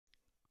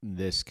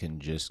This can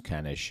just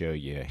kind of show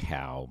you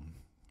how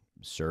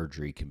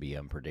surgery can be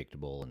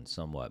unpredictable and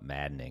somewhat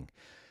maddening.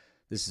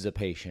 This is a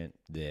patient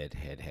that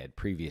had had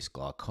previous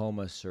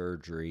glaucoma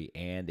surgery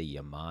and a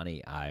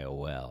Yamani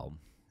IOL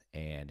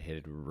and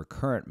had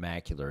recurrent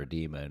macular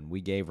edema, and we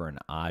gave her an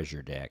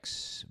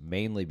Ozurdex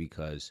mainly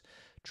because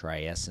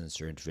triesence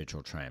or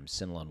intravitreal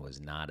triamcinolone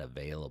was not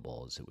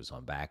available as it was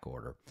on back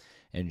order.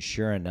 And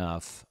sure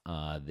enough,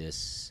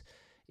 this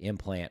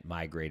implant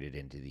migrated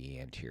into the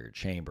anterior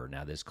chamber.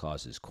 Now, this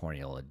causes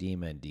corneal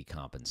edema and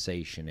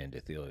decompensation,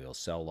 endothelial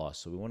cell loss,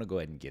 so we want to go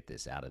ahead and get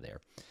this out of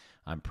there.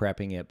 I'm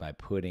prepping it by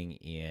putting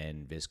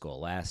in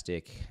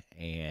viscoelastic,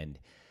 and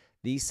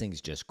these things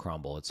just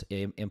crumble. It's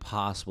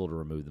impossible to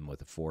remove them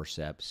with a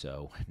forceps,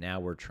 so now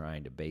we're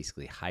trying to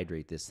basically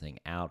hydrate this thing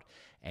out,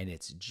 and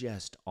it's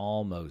just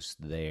almost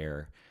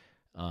there.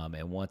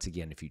 And once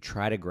again, if you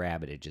try to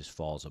grab it, it just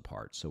falls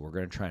apart. So we're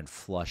going to try and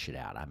flush it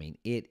out. I mean,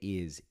 it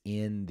is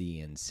in the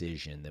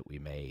incision that we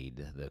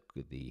made,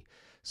 the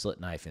slit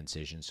knife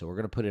incision. So we're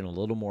going to put in a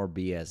little more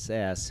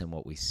BSS, and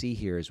what we see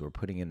here is we're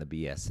putting in the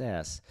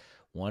BSS.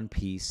 One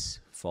piece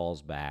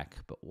falls back,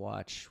 but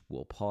watch,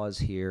 we'll pause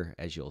here.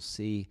 As you'll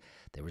see,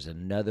 there was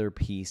another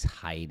piece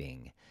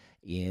hiding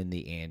in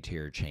the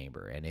anterior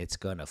chamber, and it's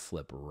going to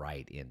flip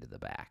right into the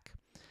back.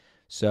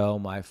 So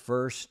my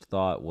first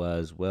thought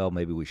was, well,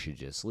 maybe we should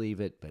just leave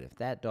it. But if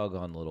that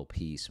doggone little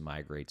piece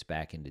migrates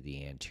back into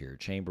the anterior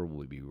chamber,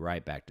 we'll be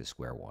right back to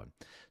square one.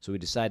 So we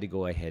decided to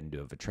go ahead and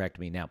do a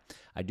vitrectomy. Now,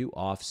 I do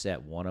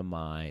offset one of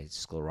my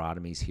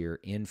sclerotomies here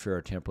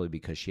inferotemporally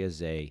because she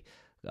has a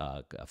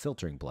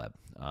filtering bleb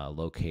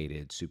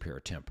located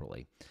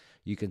superiotemporally.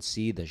 You can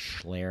see the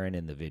Schlerin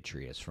in the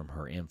vitreous from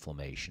her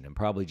inflammation, and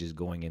probably just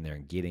going in there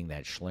and getting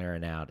that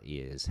Schlerin out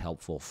is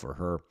helpful for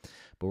her.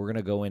 But we're going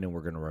to go in and we're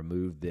going to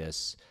remove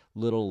this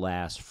little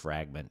last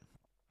fragment,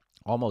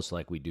 almost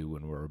like we do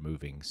when we're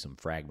removing some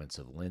fragments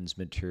of lens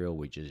material.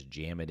 We just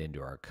jam it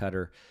into our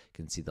cutter. You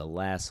can see the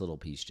last little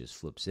piece just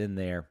flips in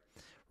there.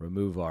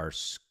 Remove our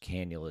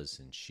cannulas,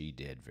 and she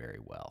did very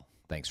well.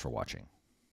 Thanks for watching.